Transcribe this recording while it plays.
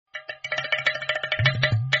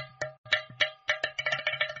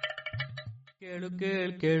ಕೇಳು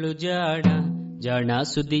ಕೇಳು ಕೇಳು ಜಾಣ ಜಾಣ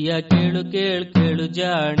ಸುದ್ದಿಯ ಕೇಳು ಕೇಳು ಕೇಳು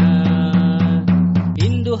ಜಾಣ.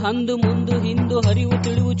 ಇಂದು ಹಂದು ಮುಂದು ಹಿಂದು ಹರಿವು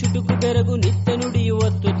ತಿಳಿವು ಚುಟುಕು ಬೆರಗು ನಿತ್ಯ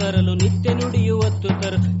ನುಡಿಯುವತ್ತು ತರಲು ನಿತ್ಯ ನುಡಿಯುವತ್ತು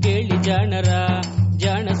ತರಲು ಕೇಳಿ ಜಾಣರ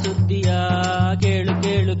ಜಾಣ ಸುದ್ದಿಯ ಕೇಳು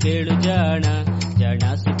ಕೇಳು ಕೇಳು ಜಾಣ ಜಾಣ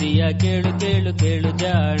ಸುದ್ದಿಯ ಕೇಳು ಕೇಳು ಕೇಳು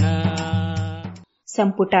ಜಾಣ.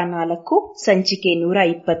 ಸಂಪುಟ 4 ಸಂಚಿಕೆ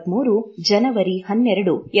 123 ಜನವರಿ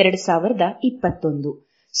 12, 2021.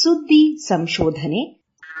 ಸುದ್ದಿ ಸಂಶೋಧನೆ.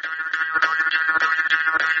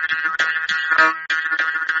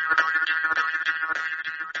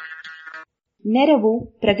 ನೆರವು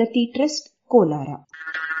ಪ್ರಗತಿ ಟ್ರಸ್ಟ್ ಕೋಲಾರ.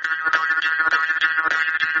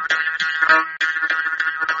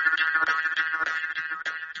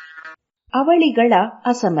 ಅವಳಿಗಳ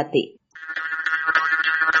ಅಸಮತೆ.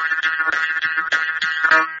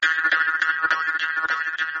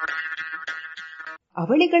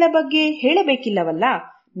 ಅವಳಿಗಳ ಬಗ್ಗೆ ಹೇಳಬೇಕಿಲ್ಲವಲ್ಲ.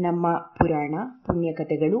 ನಮ್ಮ ಪುರಾಣ,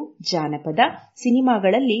 ಪುಣ್ಯಕಥೆಗಳು, ಜಾನಪದ,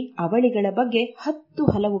 ಸಿನಿಮಾಗಳಲ್ಲಿ ಅವಳಿಗಳ ಬಗ್ಗೆ 10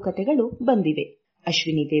 ಹಲವು ಕಥೆಗಳು ಬಂದಿವೆ.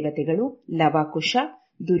 ಅಶ್ವಿನಿ ದೇವತೆಗಳು, ಲವಕುಶ,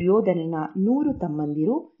 ದುರ್ಯೋಧನನ 100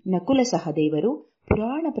 ತಮ್ಮಂದಿರು, ನಕುಲ ಸಹದೇವರು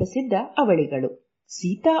ಪುರಾಣ ಪ್ರಸಿದ್ಧ ಅವಳಿಗಳು.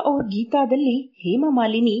 ಸೀತಾ ಔರ್ ಗೀತಾದಲ್ಲಿ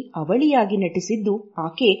ಹೇಮಮಾಲಿನಿ ಅವಳಿಯಾಗಿ ನಟಿಸಿದ್ದು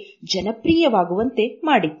ಆಕೆ ಜನಪ್ರಿಯವಾಗುವಂತೆ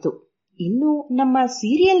ಮಾಡಿತ್ತು. ಇನ್ನು ನಮ್ಮ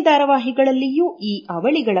ಸೀರಿಯಲ್ ಧಾರಾವಾಹಿಗಳಲ್ಲಿಯೂ ಈ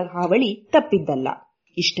ಅವಳಿಗಳ ಹಾವಳಿ ತಪ್ಪಿದ್ದಲ್ಲ.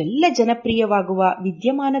 ಇಷ್ಟೆಲ್ಲ ಜನಪ್ರಿಯವಾಗುವ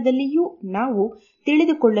ವಿದ್ಯಮಾನದಲ್ಲಿಯೂ ನಾವು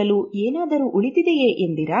ತಿಳಿದುಕೊಳ್ಳಲು ಏನಾದರೂ ಉಳಿದಿದೆಯೇ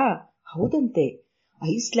ಎಂದಿರಾ? ಹೌದಂತೆ.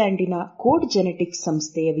 ಐಸ್ಲ್ಯಾಂಡಿನ ಕೋಡ್ ಜೆನೆಟಿಕ್ಸ್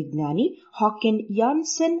ಸಂಸ್ಥೆಯ ವಿಜ್ಞಾನಿ ಹಾಕೆನ್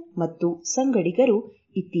ಯಾನ್ಸನ್ ಮತ್ತು ಸಂಗಡಿಗರು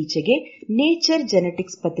ಇತ್ತೀಚೆಗೆ ನೇಚರ್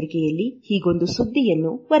ಜೆನೆಟಿಕ್ಸ್ ಪತ್ರಿಕೆಯಲ್ಲಿ ಹೀಗೊಂದು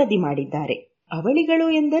ಸುದ್ದಿಯನ್ನು ವರದಿ ಮಾಡಿದ್ದಾರೆ. ಅವಳಿಗಳು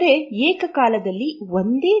ಎಂದರೆ ಏಕಕಾಲದಲ್ಲಿ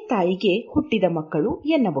ಒಂದೇ ತಾಯಿಗೆ ಹುಟ್ಟಿದ ಮಕ್ಕಳು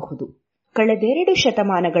ಎನ್ನಬಹುದು. ಕಳೆದೆರಡು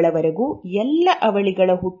ಶತಮಾನಗಳವರೆಗೂ ಎಲ್ಲ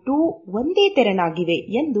ಅವಳಿಗಳ ಹುಟ್ಟೂ ಒಂದೇ ತೆರನಾಗಿವೆ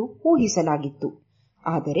ಎಂದು ಊಹಿಸಲಾಗಿತ್ತು.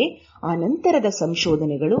 ಆದರೆ ಆ ನಂತರದ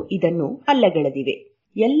ಸಂಶೋಧನೆಗಳು ಇದನ್ನು ಅಲ್ಲಗಳೆದಿವೆ.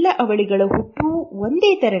 ಎಲ್ಲ ಅವಳಿಗಳ ಹುಟ್ಟೂ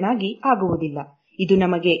ಒಂದೇ ತೆರನಾಗಿ ಆಗುವುದಿಲ್ಲ. ಇದು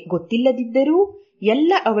ನಮಗೆ ಗೊತ್ತಿಲ್ಲದಿದ್ದರೂ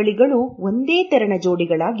ಎಲ್ಲ ಅವಳಿಗಳು ಒಂದೇ ತೆರನ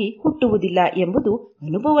ಜೋಡಿಗಳಾಗಿ ಹುಟ್ಟುವುದಿಲ್ಲ ಎಂಬುದು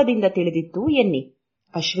ಅನುಭವದಿಂದ ತಿಳಿದಿತ್ತು ಎನ್ನಿ.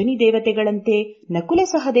 ಅಶ್ವಿನಿ ದೇವತೆಗಳಂತೆ ನಕುಲ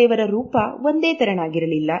ಸಹದೇವರ ರೂಪ ಒಂದೇ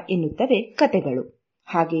ತೆರನಾಗಿರಲಿಲ್ಲ ಎನ್ನುತ್ತವೆ ಕತೆಗಳು.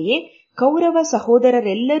 ಹಾಗೆಯೇ ಕೌರವ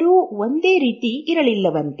ಸಹೋದರರೆಲ್ಲರೂ ಒಂದೇ ರೀತಿ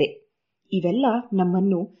ಇರಲಿಲ್ಲವಂತೆ. ಇವೆಲ್ಲ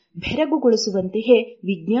ನಮ್ಮನ್ನು ಬೆರಗುಗೊಳಿಸುವಂತೆಯೇ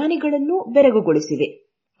ವಿಜ್ಞಾನಿಗಳನ್ನೂ ಬೆರಗುಗೊಳಿಸಿವೆ.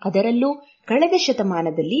 ಅದರಲ್ಲೂ ಕಳೆದ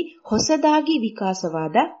ಶತಮಾನದಲ್ಲಿ ಹೊಸದಾಗಿ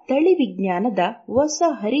ವಿಕಾಸವಾದ ತಳಿ ವಿಜ್ಞಾನದ ಹೊಸ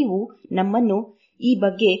ಹರಿವು ನಮ್ಮನ್ನು ಈ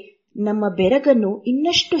ಬಗ್ಗೆ ನಮ್ಮ ಬೆರಗನ್ನು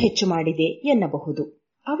ಇನ್ನಷ್ಟು ಹೆಚ್ಚು ಮಾಡಿದೆ ಎನ್ನಬಹುದು.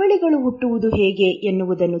 ಅವಳಿಗಳು ಹುಟ್ಟುವುದು ಹೇಗೆ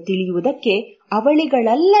ಎನ್ನುವುದನ್ನು ತಿಳಿಯುವುದಕ್ಕೆ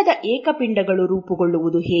ಅವಳಿಗಳಲ್ಲದ ಏಕಪಿಂಡಗಳು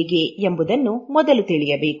ರೂಪುಗೊಳ್ಳುವುದು ಹೇಗೆ ಎಂಬುದನ್ನು ಮೊದಲು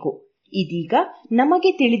ತಿಳಿಯಬೇಕು. ಇದೀಗ ನಮಗೆ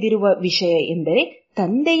ತಿಳಿದಿರುವ ವಿಷಯ ಎಂದರೆ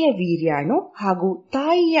ತಂದೆಯ ವೀರ್ಯಾಣು ಹಾಗೂ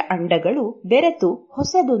ತಾಯಿಯ ಅಂಡಗಳು ಬೆರೆತು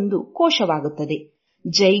ಹೊಸದೊಂದು ಕೋಶವಾಗುತ್ತದೆ.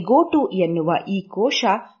 ಜೈಗೋಟು ಎನ್ನುವ ಈ ಕೋಶ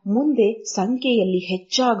ಮುಂದೆ ಸಂಖ್ಯೆಯಲ್ಲಿ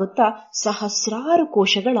ಹೆಚ್ಚಾಗುತ್ತಾ ಸಹಸ್ರಾರು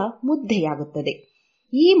ಕೋಶಗಳ ಮುದ್ದೆಯಾಗುತ್ತದೆ.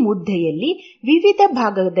 ಈ ಮುದ್ದೆಯಲ್ಲಿ ವಿವಿಧ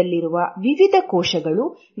ಭಾಗದಲ್ಲಿರುವ ವಿವಿಧ ಕೋಶಗಳು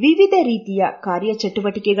ವಿವಿಧ ರೀತಿಯ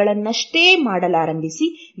ಕಾರ್ಯಚಟುವಟಿಕೆಗಳನ್ನಷ್ಟೇ ಮಾಡಲಾರಂಭಿಸಿ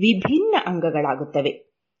ವಿಭಿನ್ನ ಅಂಗಗಳಾಗುತ್ತವೆ.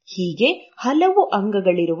 ಹೀಗೆ ಹಲವು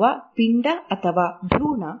ಅಂಗಗಳಿರುವ ಪಿಂಡ ಅಥವಾ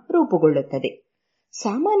ಭ್ರೂಣ ರೂಪುಗೊಳ್ಳುತ್ತದೆ.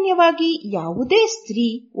 ಸಾಮಾನ್ಯವಾಗಿ ಯಾವುದೇ ಸ್ತ್ರೀ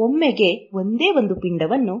ಒಮ್ಮೆಗೆ ಒಂದೇ ಒಂದು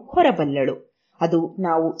ಪಿಂಡವನ್ನು ಹೊರಬಲ್ಲಳು. ಅದು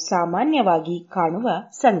ನಾವು ಸಾಮಾನ್ಯವಾಗಿ ಕಾಣುವ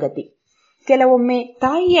ಸಂಗತಿ. ಕೆಲವೊಮ್ಮೆ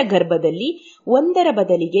ತಾಯಿಯ ಗರ್ಭದಲ್ಲಿ ಒಂದರ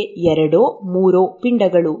ಬದಲಿಗೆ 2, 3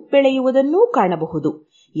 ಪಿಂಡಗಳು ಬೆಳೆಯುವುದನ್ನೂ ಕಾಣಬಹುದು.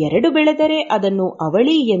 2 ಬೆಳೆದರೆ ಅದನ್ನು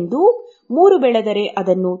ಅವಳಿ ಎಂದೂ, 3 ಬೆಳೆದರೆ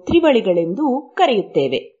ಅದನ್ನು ತ್ರಿವಳಿಗಳೆಂದೂ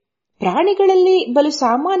ಕರೆಯುತ್ತೇವೆ. ಪ್ರಾಣಿಗಳಲ್ಲಿ ಬಲು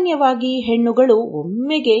ಸಾಮಾನ್ಯವಾಗಿ ಹೆಣ್ಣುಗಳು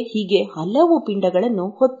ಒಮ್ಮೆಗೆ ಹೀಗೆ ಹಲವು ಪಿಂಡಗಳನ್ನು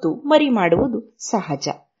ಹೊತ್ತು ಮರಿ ಮಾಡುವುದು ಸಹಜ.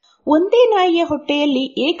 ಒಂದೇ ನಾಯಿಯ ಹೊಟ್ಟೆಯಲ್ಲಿ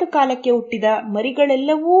ಏಕಕಾಲಕ್ಕೆ ಹುಟ್ಟಿದ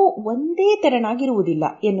ಮರಿಗಳೆಲ್ಲವೂ ಒಂದೇ ತೆರನಾಗಿರುವುದಿಲ್ಲ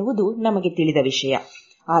ಎನ್ನುವುದು ನಮಗೆ ತಿಳಿದ ವಿಷಯ.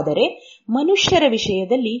 ಆದರೆ ಮನುಷ್ಯರ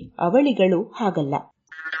ವಿಷಯದಲ್ಲಿ ಅವಳಿಗಳು ಹಾಗಲ್ಲ.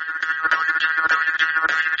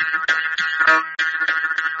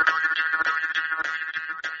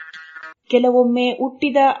 ಕೆಲವೊಮ್ಮೆ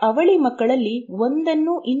ಹುಟ್ಟಿದ ಅವಳಿ ಮಕ್ಕಳಲ್ಲಿ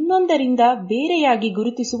ಒಂದನ್ನು ಇನ್ನೊಂದರಿಂದ ಬೇರೆಯಾಗಿ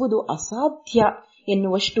ಗುರುತಿಸುವುದು ಅಸಾಧ್ಯ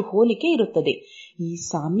ಎನ್ನುವಷ್ಟು ಹೋಲಿಕೆ ಇರುತ್ತದೆ. ಈ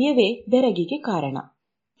ಸಾಮ್ಯವೇ ಬೆರಗಿಗೆ ಕಾರಣ.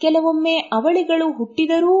 ಕೆಲವೊಮ್ಮೆ ಅವಳಿಗಳು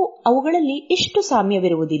ಹುಟ್ಟಿದರೂ ಅವುಗಳಲ್ಲಿ ಇಷ್ಟು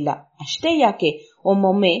ಸಾಮ್ಯವಿರುವುದಿಲ್ಲ. ಅಷ್ಟೇ ಯಾಕೆ,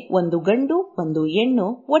 ಒಮ್ಮೊಮ್ಮೆ ಒಂದು ಗಂಡು ಒಂದು ಹೆಣ್ಣು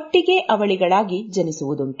ಒಟ್ಟಿಗೆ ಅವಳಿಗಳಾಗಿ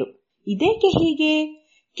ಜನಿಸುವುದುಂಟು. ಇದೇಕೆ ಹೀಗೆ?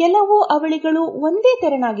 ಕೆಲವು ಅವಳಿಗಳು ಒಂದೇ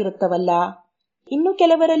ತೆರನಾಗಿರುತ್ತವಲ್ಲ, ಇನ್ನು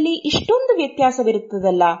ಕೆಲವರಲ್ಲಿ ಇಷ್ಟೊಂದು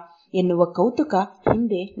ವ್ಯತ್ಯಾಸವಿರುತ್ತದಲ್ಲ ಎನ್ನುವ ಕೌತುಕ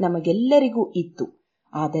ಹಿಂದೆ ನಮಗೆಲ್ಲರಿಗೂ ಇತ್ತು.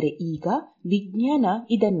 ಆದರೆ ಈಗ ವಿಜ್ಞಾನ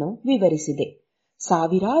ಇದನ್ನು ವಿವರಿಸಿದೆ.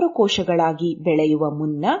 ಸಾವಿರಾರು ಕೋಶಗಳಾಗಿ ಬೆಳೆಯುವ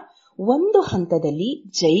ಮುನ್ನ ಒಂದು ಹಂತದಲ್ಲಿ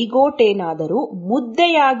ಜೈಗೋಟೇನಾದರೂ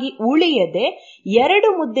ಮುದ್ದೆಯಾಗಿ ಉಳಿಯದೆ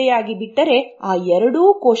 2 ಮುದ್ದೆಯಾಗಿ ಬಿಟ್ಟರೆ ಆ 2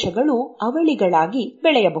 ಕೋಶಗಳು ಅವಳಿಗಳಾಗಿ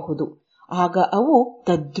ಬೆಳೆಯಬಹುದು. ಆಗ ಅವು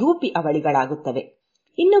ತದ್ರೂಪಿ ಅವಳಿಗಳಾಗುತ್ತವೆ.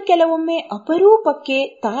 ಇನ್ನು ಕೆಲವೊಮ್ಮೆ ಅಪರೂಪಕ್ಕೆ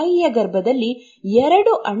ತಾಯಿಯ ಗರ್ಭದಲ್ಲಿ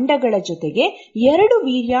 2 ಅಂಡಗಳ ಜೊತೆಗೆ 2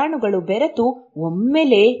 ವೀರ್ಯಾಣುಗಳು ಬೆರೆತು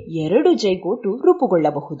ಒಮ್ಮೆಲೆ 2 ಜೈಗೋಟು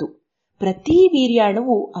ರೂಪುಗೊಳ್ಳಬಹುದು. ಪ್ರತಿ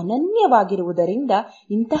ವೀರ್ಯಾಣುವು ಅನನ್ಯವಾಗಿರುವುದರಿಂದ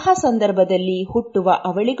ಇಂತಹ ಸಂದರ್ಭದಲ್ಲಿ ಹುಟ್ಟುವ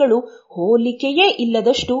ಅವಳಿಗಳು ಹೋಲಿಕೆಯೇ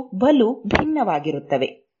ಇಲ್ಲದಷ್ಟು ಬಲು ಭಿನ್ನವಾಗಿರುತ್ತವೆ.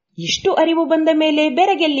 ಇಷ್ಟು ಅರಿವು ಬಂದ ಮೇಲೆ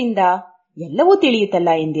ಬೆರಗೆಲ್ಲಿಂದ? ಎಲ್ಲವೂ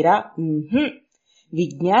ತಿಳಿಯುತ್ತಲ್ಲ ಎಂದಿರಾ?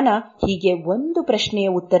 ವಿಜ್ಞಾನ ಹೀಗೆ ಒಂದು ಪ್ರಶ್ನೆಯ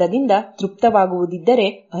ಉತ್ತರದಿಂದ ತೃಪ್ತವಾಗುವುದಿದ್ದರೆ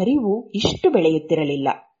ಅರಿವು ಇಷ್ಟು ಬೆಳೆಯುತ್ತಿರಲಿಲ್ಲ.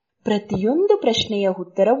 ಪ್ರತಿಯೊಂದು ಪ್ರಶ್ನೆಯ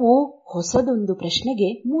ಉತ್ತರವೂ ಹೊಸದೊಂದು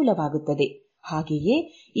ಪ್ರಶ್ನೆಗೆ ಮೂಲವಾಗುತ್ತದೆ. ಹಾಗೆಯೇ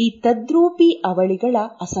ಈ ತದ್ರೂಪಿ ಅವಳಿಗಳ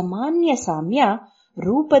ಅಸಾಮಾನ್ಯ ಸಾಮ್ಯ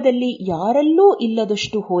ರೂಪದಲ್ಲಿ ಯಾರಲ್ಲೂ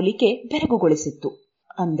ಇಲ್ಲದಷ್ಟು ಹೋಲಿಕೆ ಬೆರಗುಗೊಳಿಸಿತ್ತು.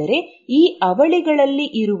 ಅಂದರೆ ಈ ಅವಳಿಗಳಲ್ಲಿ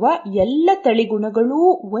ಇರುವ ಎಲ್ಲ ತಳಿಗುಣಗಳೂ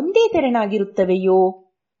ಒಂದೇ ತೆರನಾಗಿರುತ್ತವೆಯೋ?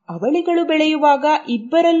 ಅವಳಿಗಳು ಬೆಳೆಯುವಾಗ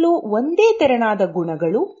ಇಬ್ಬರಲ್ಲೂ ಒಂದೇ ತೆರನಾದ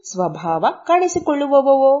ಗುಣಗಳು, ಸ್ವಭಾವ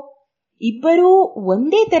ಕಾಣಿಸಿಕೊಳ್ಳುವವೋ? ಇಬ್ಬರೂ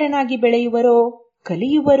ಒಂದೇ ತೆರನಾಗಿ ಬೆಳೆಯುವರೋ,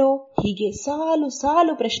 ಕಲಿಯುವರೋ? ಹೀಗೆ ಸಾಲು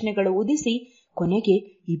ಸಾಲು ಪ್ರಶ್ನೆಗಳು ಉದಿಸಿ ಕೊನೆಗೆ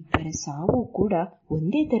ಇಬ್ಬರ ಸಾವು ಕೂಡ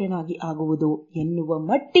ಒಂದೇ ತೆರನಾಗಿ ಆಗುವುದು ಎನ್ನುವ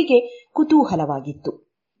ಮಟ್ಟಿಗೆ ಕುತೂಹಲವಾಗಿತ್ತು.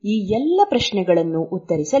 ಈ ಎಲ್ಲ ಪ್ರಶ್ನೆಗಳನ್ನು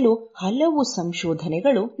ಉತ್ತರಿಸಲು ಹಲವು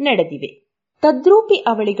ಸಂಶೋಧನೆಗಳು ನಡೆದಿವೆ. ತದ್ರೂಪಿ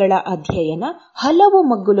ಅವಳಿಗಳ ಅಧ್ಯಯನ ಹಲವು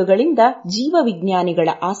ಮಗ್ಗುಲುಗಳಿಂದ ಜೀವವಿಜ್ಞಾನಿಗಳ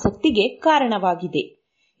ಆಸಕ್ತಿಗೆ ಕಾರಣವಾಗಿದೆ.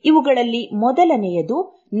 ಇವುಗಳಲ್ಲಿ ಮೊದಲನೆಯದು,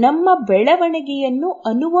 ನಮ್ಮ ಬೆಳವಣಿಗೆಯನ್ನು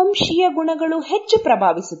ಅನುವಂಶೀಯ ಗುಣಗಳು ಹೆಚ್ಚು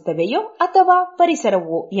ಪ್ರಭಾವಿಸುತ್ತವೆಯೋ ಅಥವಾ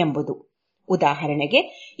ಪರಿಸರವೋ ಎಂಬುದು. ಉದಾಹರಣೆಗೆ,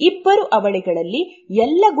 ಇಬ್ಬರು ಅವಳಿಗಳಲ್ಲಿ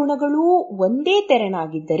ಎಲ್ಲ ಗುಣಗಳೂ ಒಂದೇ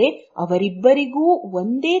ತೆರನಾಗಿದ್ದರೆ ಅವರಿಬ್ಬರಿಗೂ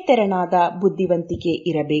ಒಂದೇ ತೆರನಾದ ಬುದ್ಧಿವಂತಿಕೆ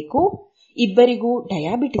ಇರಬೇಕು, ಇಬ್ಬರಿಗೂ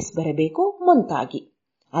ಡಯಾಬಿಟಿಸ್ ಬರಬೇಕು ಮುಂತಾಗಿ.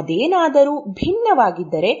 ಅದೇನಾದರೂ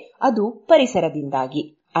ಭಿನ್ನವಾಗಿದ್ದರೆ ಅದು ಪರಿಸರದಿಂದಾಗಿ,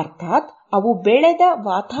 ಅರ್ಥಾತ್ ಅವು ಬೆಳೆದ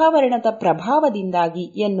ವಾತಾವರಣದ ಪ್ರಭಾವದಿಂದಾಗಿ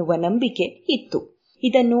ಎನ್ನುವ ನಂಬಿಕೆ ಇತ್ತು.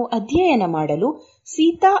 ಇದನ್ನು ಅಧ್ಯಯನ ಮಾಡಲು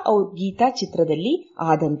ಸೀತಾ ಔರ್ ಗೀತಾ ಚಿತ್ರದಲ್ಲಿ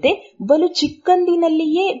ಆದಂತೆ ಬಲು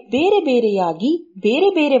ಚಿಕ್ಕಂದಿನಲ್ಲಿಯೇ ಬೇರೆ ಬೇರೆಯಾಗಿ ಬೇರೆ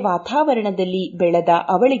ಬೇರೆ ವಾತಾವರಣದಲ್ಲಿ ಬೆಳೆದ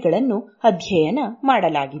ಅವಳಿಗಳನ್ನು ಅಧ್ಯಯನ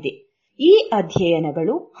ಮಾಡಲಾಗಿದೆ. ಈ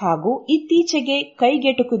ಅಧ್ಯಯನಗಳು ಹಾಗೂ ಇತ್ತೀಚೆಗೆ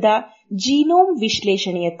ಕೈಗೆಟುಕುದ ಜೀನೋಮ್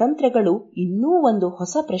ವಿಶ್ಲೇಷಣೆಯ ತಂತ್ರಗಳು ಇನ್ನೂ ಒಂದು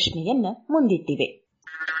ಹೊಸ ಪ್ರಶ್ನೆಯನ್ನ ಮುಂದಿಟ್ಟಿವೆ.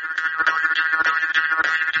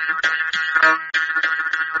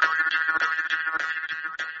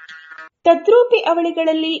 ತದ್ರೂಪಿ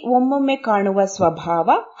ಅವಳಿಗಳಲ್ಲಿ ಒಮ್ಮೊಮ್ಮೆ ಕಾಣುವ ಸ್ವಭಾವ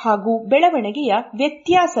ಹಾಗೂ ಬೆಳವಣಿಗೆಯ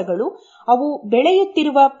ವ್ಯತ್ಯಾಸಗಳು ಅವು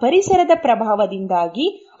ಬೆಳೆಯುತ್ತಿರುವ ಪರಿಸರದ ಪ್ರಭಾವದಿಂದಾಗಿ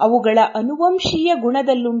ಅವುಗಳ ಅನುವಂಶೀಯ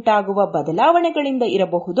ಗುಣದಲ್ಲುಂಟಾಗುವ ಬದಲಾವಣೆಗಳಿಂದ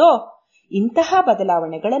ಇರಬಹುದೋ? ಇಂತಹ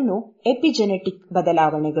ಬದಲಾವಣೆಗಳನ್ನು ಎಪಿಜೆನೆಟಿಕ್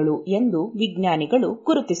ಬದಲಾವಣೆಗಳು ಎಂದು ವಿಜ್ಞಾನಿಗಳು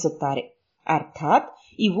ಗುರುತಿಸುತ್ತಾರೆ. ಅರ್ಥಾತ್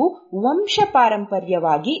ಇವು ವಂಶ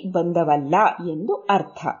ಪಾರಂಪರ್ಯವಾಗಿ ಬಂದವಲ್ಲ ಎಂದು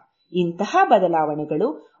ಅರ್ಥ. ಇಂತಹ ಬದಲಾವಣೆಗಳು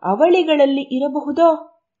ಅವಳಿಗಳಲ್ಲಿ ಇರಬಹುದೋ?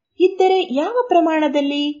 ಇದ್ದರೆ ಯಾವ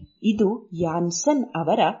ಪ್ರಮಾಣದಲ್ಲಿ? ಇದು ಯಾನ್ಸನ್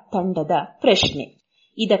ಅವರ ತಂಡದ ಪ್ರಶ್ನೆ.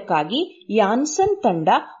 ಇದಕ್ಕಾಗಿ ಯಾನ್ಸನ್ ತಂಡ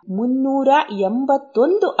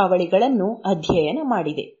 381 ಅವಳಿಗಳನ್ನು ಅಧ್ಯಯನ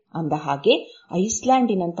ಮಾಡಿದೆ. ಅಂದಹಾಗೆ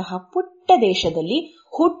ಐಸ್ಲ್ಯಾಂಡಿನಂತಹ ಪುಟ್ಟ ದೇಶದಲ್ಲಿ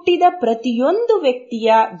ಹುಟ್ಟಿದ ಪ್ರತಿಯೊಂದು ವ್ಯಕ್ತಿಯ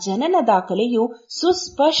ಜನನ ದಾಖಲೆಯು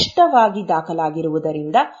ಸುಸ್ಪಷ್ಟವಾಗಿ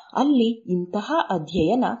ದಾಖಲಾಗಿರುವುದರಿಂದ ಅಲ್ಲಿ ಇಂತಹ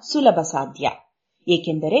ಅಧ್ಯಯನ ಸುಲಭ ಸಾಧ್ಯ.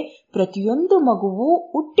 ಏಕೆಂದರೆ ಪ್ರತಿಯೊಂದು ಮಗುವೂ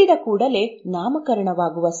ಹುಟ್ಟಿದ ಕೂಡಲೇ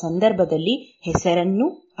ನಾಮಕರಣವಾಗುವ ಸಂದರ್ಭದಲ್ಲಿ ಹೆಸರನ್ನು,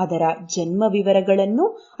 ಅದರ ಜನ್ಮ ವಿವರಗಳನ್ನು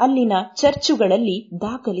ಅಲ್ಲಿನ ಚರ್ಚುಗಳಲ್ಲಿ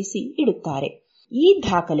ದಾಖಲಿಸಿ ಇಡುತ್ತಾರೆ. ಈ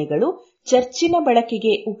ದಾಖಲೆಗಳು ಚರ್ಚಿನ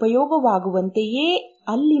ಬಳಕೆಗೆ ಉಪಯೋಗವಾಗುವಂತೆಯೇ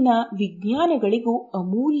ಅಲ್ಲಿನ ವಿಜ್ಞಾನಿಗಳಿಗೂ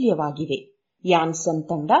ಅಮೂಲ್ಯವಾಗಿವೆ. ಯಾನ್ಸನ್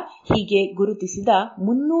ತಂಡ ಹೀಗೆ ಗುರುತಿಸಿದ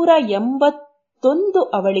 381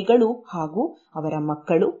 ಅವಳಿಗಳು ಹಾಗೂ ಅವರ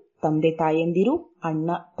ಮಕ್ಕಳು, ತಂದೆ ತಾಯಂದಿರು, ಅಣ್ಣ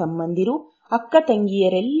ತಮ್ಮಂದಿರು, ಅಕ್ಕ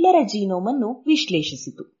ತಂಗಿಯರೆಲ್ಲರ ಜೀನೋಮ್ ಅನ್ನು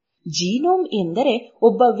ವಿಶ್ಲೇಷಿಸಿತು. ಜೀನೋಮ್ ಎಂದರೆ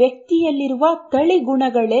ಒಬ್ಬ ವ್ಯಕ್ತಿಯಲ್ಲಿರುವ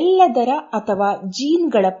ತಳಿಗುಣಗಳೆಲ್ಲದರ ಅಥವಾ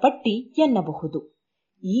ಜೀನ್ಗಳ ಪಟ್ಟಿ ಎನ್ನಬಹುದು.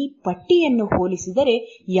 ಈ ಪಟ್ಟಿಯನ್ನು ಹೋಲಿಸಿದರೆ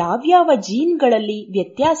ಯಾವ್ಯಾವ ಜೀನ್ಗಳಲ್ಲಿ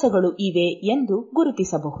ವ್ಯತ್ಯಾಸಗಳು ಇವೆ ಎಂದು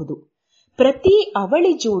ಗುರುತಿಸಬಹುದು. ಪ್ರತಿ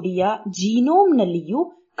ಅವಳಿ ಜೋಡಿಯ ಜೀನೋಮ್ನಲ್ಲಿಯೂ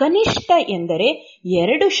ಕನಿಷ್ಠ ಎಂದರೆ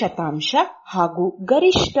 2% ಹಾಗೂ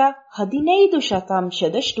ಗರಿಷ್ಠ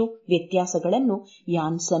 15% ವ್ಯತ್ಯಾಸಗಳನ್ನು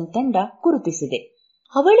ಯಾನ್ಸನ್ ತಂಡ ಗುರುತಿಸಿದೆ.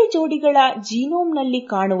 ಅವಳಿ ಜೋಡಿಗಳ ಜೀನೋಮ್ನಲ್ಲಿ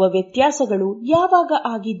ಕಾಣುವ ವ್ಯತ್ಯಾಸಗಳು ಯಾವಾಗ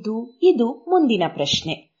ಆಗಿದ್ದು? ಇದು ಮುಂದಿನ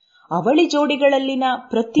ಪ್ರಶ್ನೆ. ಅವಳಿ ಜೋಡಿಗಳಲ್ಲಿನ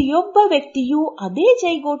ಪ್ರತಿಯೊಬ್ಬ ವ್ಯಕ್ತಿಯೂ ಅದೇ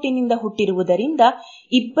ಜೈಗೋಟಿನಿಂದ ಹುಟ್ಟಿರುವುದರಿಂದ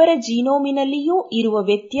ಇಬ್ಬರ ಜೀನೋಮಿನಲ್ಲಿಯೂ ಇರುವ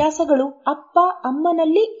ವ್ಯತ್ಯಾಸಗಳು ಅಪ್ಪ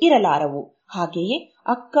ಅಮ್ಮನಲ್ಲಿ ಇರಲಾರವು. ಹಾಗೆಯೇ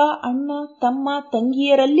ಅಕ್ಕ ಅಣ್ಣ ತಮ್ಮ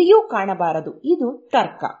ತಂಗಿಯರಲ್ಲಿಯೂ ಕಾಣಬಾರದು. ಇದು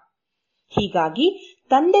ತರ್ಕ. ಹೀಗಾಗಿ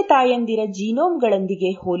ತಂದೆ ತಾಯಂದಿರ ಜೀನೋಮ್ಗಳೊಂದಿಗೆ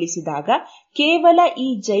ಹೋಲಿಸಿದಾಗ ಕೇವಲ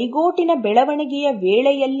ಈ ಜೈಗೋಟಿನ ಬೆಳವಣಿಗೆಯ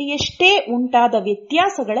ವೇಳೆಯಲ್ಲಿಯಷ್ಟೇ ಉಂಟಾದ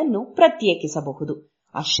ವ್ಯತ್ಯಾಸಗಳನ್ನು ಪ್ರತ್ಯೇಕಿಸಬಹುದು.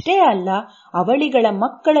 ಅಷ್ಟೇ ಅಲ್ಲ, ಅವಳಿಗಳ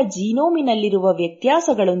ಮಕ್ಕಳ ಜೀನೋಮಿನಲ್ಲಿರುವ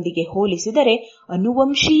ವ್ಯತ್ಯಾಸಗಳೊಂದಿಗೆ ಹೋಲಿಸಿದರೆ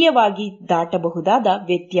ಅನುವಂಶೀಯವಾಗಿ ದಾಟಬಹುದಾದ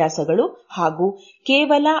ವ್ಯತ್ಯಾಸಗಳು ಹಾಗೂ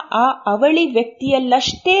ಕೇವಲ ಆ ಅವಳಿ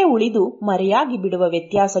ವ್ಯಕ್ತಿಯಲ್ಲಷ್ಟೇ ಉಳಿದು ಮರೆಯಾಗಿ ಬಿಡುವ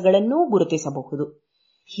ವ್ಯತ್ಯಾಸಗಳನ್ನೂ ಗುರುತಿಸಬಹುದು.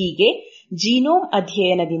 ಹೀಗೆ ಜೀನೋಮ್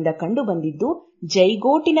ಅಧ್ಯಯನದಿಂದ ಕಂಡುಬಂದಿದ್ದು,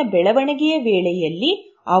 ಜೈಗೋಟಿನ ಬೆಳವಣಿಗೆಯ ವೇಳೆಯಲ್ಲಿ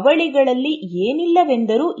ಅವಳಿಗಳಲ್ಲಿ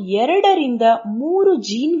ಏನಿಲ್ಲವೆಂದರೂ 2 ರಿಂದ 3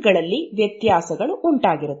 ಜೀನ್ಗಳಲ್ಲಿ ವ್ಯತ್ಯಾಸಗಳು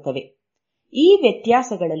ಉಂಟಾಗಿರುತ್ತವೆ. ಈ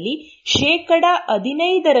ವ್ಯತ್ಯಾಸಗಳಲ್ಲಿ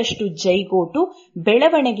 15% ಜೈಗೋಟು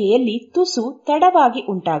ಬೆಳವಣಿಗೆಯಲ್ಲಿ ತುಸು ತಡವಾಗಿ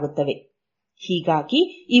ಉಂಟಾಗುತ್ತವೆ. ಹೀಗಾಗಿ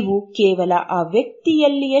ಇವು ಕೇವಲ ಆ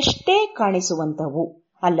ವ್ಯಕ್ತಿಯಲ್ಲಿಯಷ್ಟೇ ಕಾಣಿಸುವಂತವು,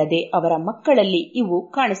 ಅಲ್ಲದೆ ಅವರ ಮಕ್ಕಳಲ್ಲಿ ಇವು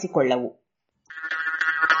ಕಾಣಿಸಿಕೊಳ್ಳವು.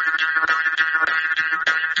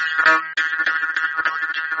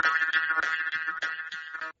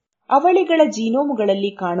 ಅವಳಿಗಳ ಜೀನೋಮುಗಳಲ್ಲಿ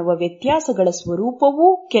ಕಾಣುವ ವ್ಯತ್ಯಾಸಗಳ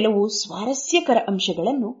ಸ್ವರೂಪವೂ ಕೆಲವು ಸ್ವಾರಸ್ಯಕರ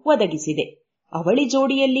ಅಂಶಗಳನ್ನು ಒದಗಿಸಿದೆ. ಅವಳಿ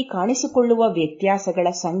ಜೋಡಿಯಲ್ಲಿ ಕಾಣಿಸಿಕೊಳ್ಳುವ ವ್ಯತ್ಯಾಸಗಳ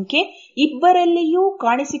ಸಂಖ್ಯೆ ಇಬ್ಬರಲ್ಲಿಯೂ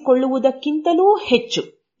ಕಾಣಿಸಿಕೊಳ್ಳುವುದಕ್ಕಿಂತಲೂ ಹೆಚ್ಚು.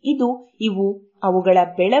 ಇವು ಅವುಗಳ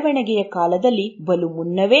ಬೆಳವಣಿಗೆಯ ಕಾಲದಲ್ಲಿ ಬಲು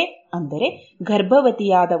ಮುನ್ನವೇ, ಅಂದರೆ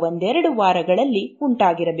ಗರ್ಭವತಿಯಾದ 1-2 ವಾರಗಳಲ್ಲಿ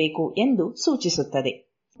ಉಂಟಾಗಿರಬೇಕು ಎಂದು ಸೂಚಿಸುತ್ತದೆ.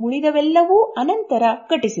 ಉಳಿದವೆಲ್ಲವೂ ಅನಂತರ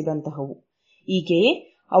ಘಟಿಸಿದಂತಹವು. ಹೀಗೆಯೇ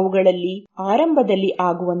ಅವುಗಳಲ್ಲಿ ಆರಂಭದಲ್ಲಿ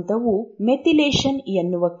ಆಗುವಂತವು ಮೆಥಿಲೇಷನ್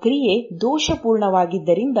ಎನ್ನುವ ಕ್ರಿಯೆ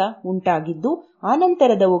ದೋಷಪೂರ್ಣವಾಗಿದ್ದರಿಂದ ಉಂಟಾಗಿದ್ದು,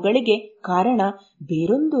 ಆನಂತರದವುಗಳಿಗೆ ಕಾರಣ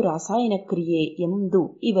ಬೇರೊಂದು ರಾಸಾಯನ ಕ್ರಿಯೆ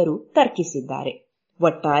ಎಂದು ಇವರು ತರ್ಕಿಸಿದ್ದಾರೆ.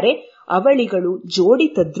 ಒಟ್ಟಾರೆ ಅವಳಿಗಳು ಜೋಡಿ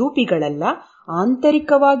ತದ್ರೂಪಿಗಳಲ್ಲ,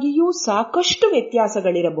 ಆಂತರಿಕವಾಗಿಯೂ ಸಾಕಷ್ಟು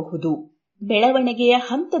ವ್ಯತ್ಯಾಸಗಳಿರಬಹುದು. ಬೆಳವಣಿಗೆಯ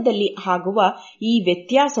ಹಂತದಲ್ಲಿ ಆಗುವ ಈ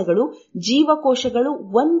ವ್ಯತ್ಯಾಸಗಳು ಜೀವಕೋಶಗಳು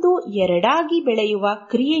 1-2 ಬೆಳೆಯುವ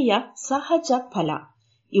ಕ್ರಿಯೆಯ ಸಹಜ ಫಲ.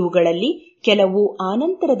 ಇವುಗಳಲ್ಲಿ ಕೆಲವು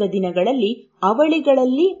ಆನಂತರದ ದಿನಗಳಲ್ಲಿ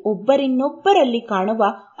ಅವಳಿಗಳಲ್ಲಿ ಒಬ್ಬರಿನ್ನೊಬ್ಬರಲ್ಲಿ ಕಾಣುವ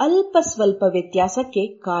ಅಲ್ಪ ಸ್ವಲ್ಪ ವ್ಯತ್ಯಾಸಕ್ಕೆ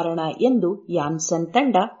ಕಾರಣ ಎಂದು ಯಾನ್ಸನ್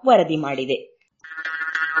ತಂಡ ವರದಿ ಮಾಡಿದೆ.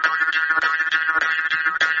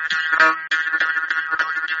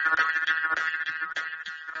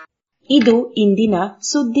 ಇದು ಇಂದಿನ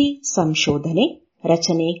ಸುದ್ದಿ ಸಂಶೋಧನೆ.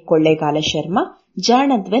 ರಚನೆ ಕೊಳ್ಳೇಗಾಲ ಶರ್ಮಾ.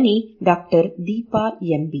 ಜಾಣಧ್ವನಿ ಡಾ. ದೀಪಾ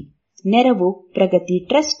ಎಂಬಿ. ನೆರವು ಪ್ರಗತಿ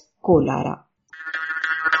ಟ್ರಸ್ಟ್ ಕೋಲಾರ.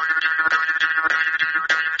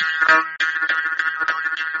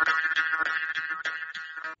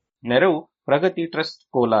 ನೆರವು ಪ್ರಗತಿ ಟ್ರಸ್ಟ್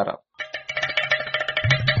ಕೋಲಾರ.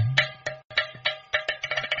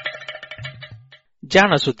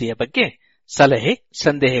 ಜಾಣ ಸುದ್ದಿಯ ಬಗ್ಗೆ ಸಲಹೆ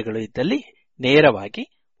ಸಂದೇಹಗಳು ಇದ್ದಲ್ಲಿ ನೇರವಾಗಿ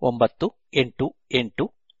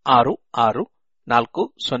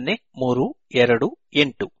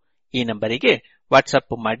 9886640328 ಈ ನಂಬರಿಗೆ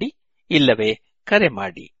ವಾಟ್ಸಪ್ ಮಾಡಿ, ಇಲ್ಲವೇ ಕರೆ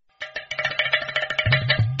ಮಾಡಿ.